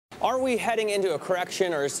Are we heading into a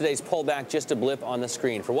correction, or is today's pullback just a blip on the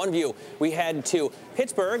screen? For one view, we head to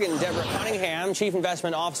Pittsburgh and Deborah Cunningham, Chief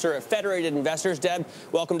Investment Officer at Federated Investors. Deb,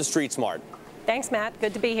 welcome to Street Smart. Thanks, Matt.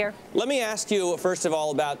 Good to be here. Let me ask you, first of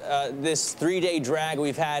all, about this three-day drag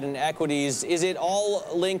we've had in equities. Is it all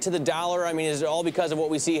linked to the dollar? I mean, is it all because of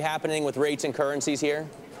what we see happening with rates and currencies here?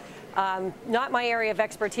 Not my area of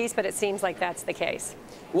expertise, but it seems like that's the case.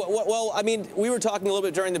 Well, I mean, we were talking a little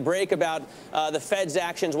bit during the break about the Fed's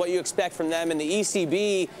actions, what you expect from them, and the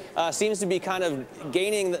ECB seems to be kind of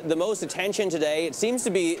gaining the most attention today. It seems to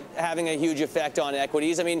be having a huge effect on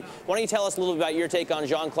equities. I mean, why don't you tell us a little bit about your take on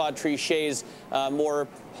Jean-Claude Trichet's more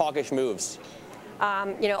hawkish moves?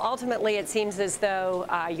 Ultimately, it seems as though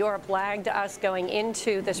Europe lagged us going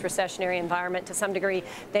into this recessionary environment. To some degree,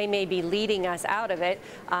 they may be leading us out of it.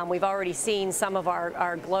 We've already seen some of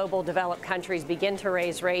our global developed countries begin to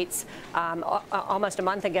raise rates almost a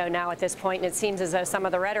month ago now at this point, and it seems as though some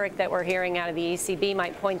of the rhetoric that we're hearing out of the ECB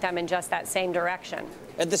might point them in just that same direction.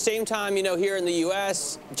 At the same time, here in the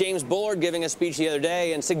U.S., James Bullard giving a speech the other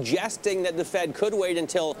day and suggesting that the Fed could wait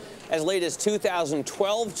until as late as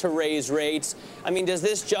 2012 to raise rates. I mean, does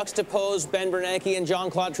this juxtapose Ben Bernanke and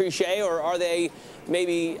Jean-Claude Trichet, or are they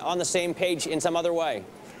maybe on the same page in some other way?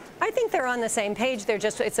 I think they're on the same page.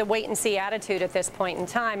 It's a wait-and-see attitude at this point in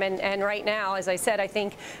time. And right now, as I said, I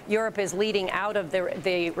think Europe is leading out of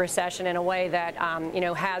the recession in a way that,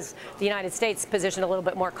 has the United States positioned a little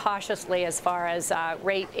bit more cautiously as far as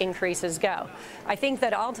rate increases go. I think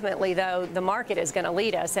that ultimately, though, the market is going to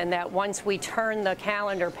lead us, and that once we turn the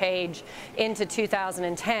calendar page into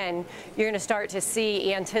 2010, you're going to start to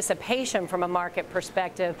see anticipation from a market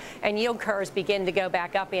perspective, and yield curves begin to go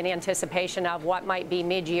back up in anticipation of what might be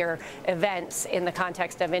mid-year events in the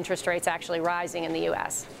context of interest rates actually rising in the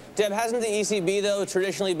U.S. Deb, hasn't the ECB, though,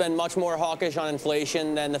 traditionally been much more hawkish on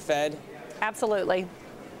inflation than the Fed? Absolutely.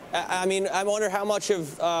 I mean, I wonder how much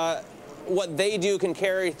of what they do can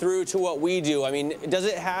carry through to what we do. I mean, does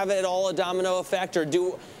it have at all a domino effect, or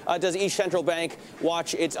does each central bank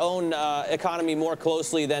watch its own economy more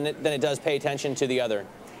closely than it does pay attention to the other?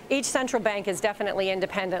 Each central bank is definitely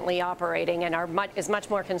independently operating and is much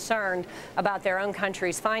more concerned about their own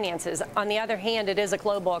country's finances. On the other hand, it is a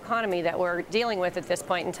global economy that we're dealing with at this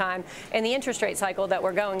point in time, and the interest rate cycle that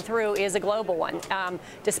we're going through is a global one.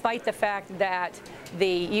 Despite the fact that the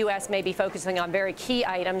U.S. may be focusing on very key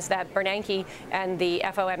items that Bernanke and the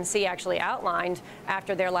FOMC actually outlined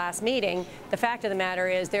after their last meeting, the fact of the matter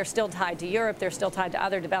is they're still tied to Europe, they're still tied to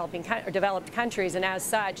other developed countries, and as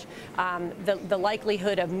such, the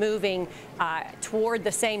likelihood of moving toward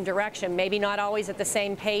the same direction, maybe not always at the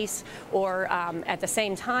same pace or at the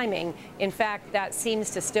same timing. In fact, that seems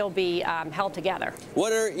to still be held together.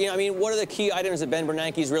 What are the key items that Ben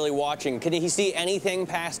Bernanke is really watching? Can he see anything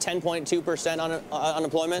past 10.2%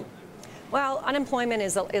 unemployment? Well, unemployment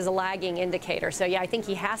is a lagging indicator. So, yeah, I think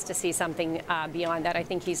he has to see something beyond that. I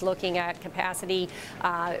think he's looking at capacity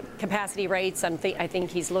rates. I think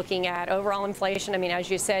he's looking at overall inflation. I mean, as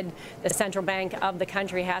you said, the central bank of the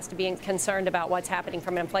country has to be concerned about what's happening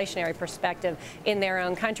from an inflationary perspective in their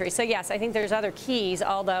own country. So, yes, I think there's other keys,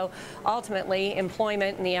 although ultimately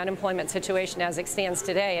employment and the unemployment situation as it stands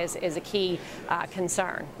today is a key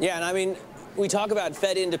concern. Yeah, and I mean, we talk about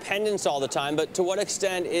Fed independence all the time, but to what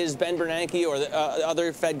extent is Ben Bernanke or the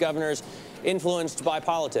other Fed governors influenced by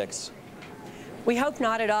politics? We hope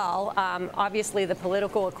not at all. Obviously, the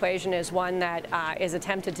political equation is one that is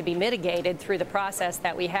attempted to be mitigated through the process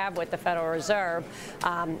that we have with the Federal Reserve.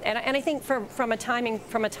 And I think from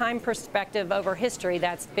a time perspective over history,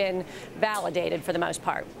 that's been validated for the most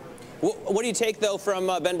part. What do you take, though, from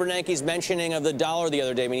Ben Bernanke's mentioning of the dollar the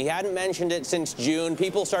other day? I mean, he hadn't mentioned it since June.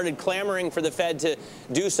 People started clamoring for the Fed to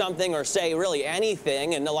do something or say really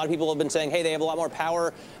anything, and a lot of people have been saying, hey, they have a lot more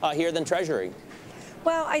power here than Treasury.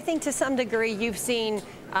 Well, I think to some degree you've seen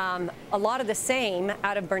a lot of the same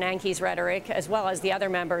out of Bernanke's rhetoric as well as the other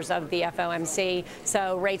members of the FOMC.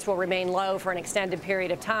 So rates will remain low for an extended period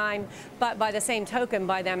of time. But by the same token,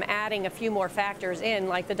 by them adding a few more factors in,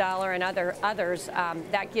 like the dollar and others,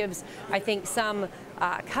 that gives, I think, some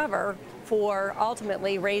cover for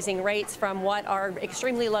ultimately raising rates from what are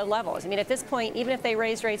extremely low levels. I mean, at this point, even if they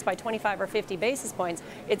raise rates by 25 or 50 basis points,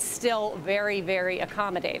 it's still very, very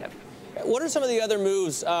accommodative. What are some of the other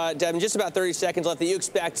moves, Deb, in just about 30 seconds left, that you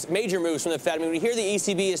expect major moves from the Fed? I mean, we hear the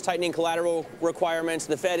ECB is tightening collateral requirements.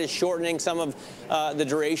 The Fed is shortening some of the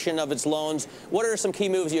duration of its loans. What are some key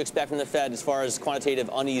moves you expect from the Fed as far as quantitative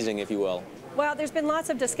uneasing, if you will? Well, there's been lots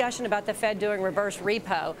of discussion about the Fed doing reverse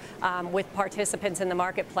repo with participants in the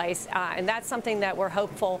marketplace, and that's something that we're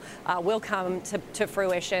hopeful will come to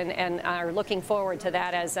fruition, and are looking forward to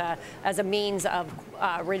that as a means of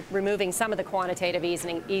removing some of the quantitative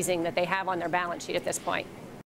easing that they have on their balance sheet at this point.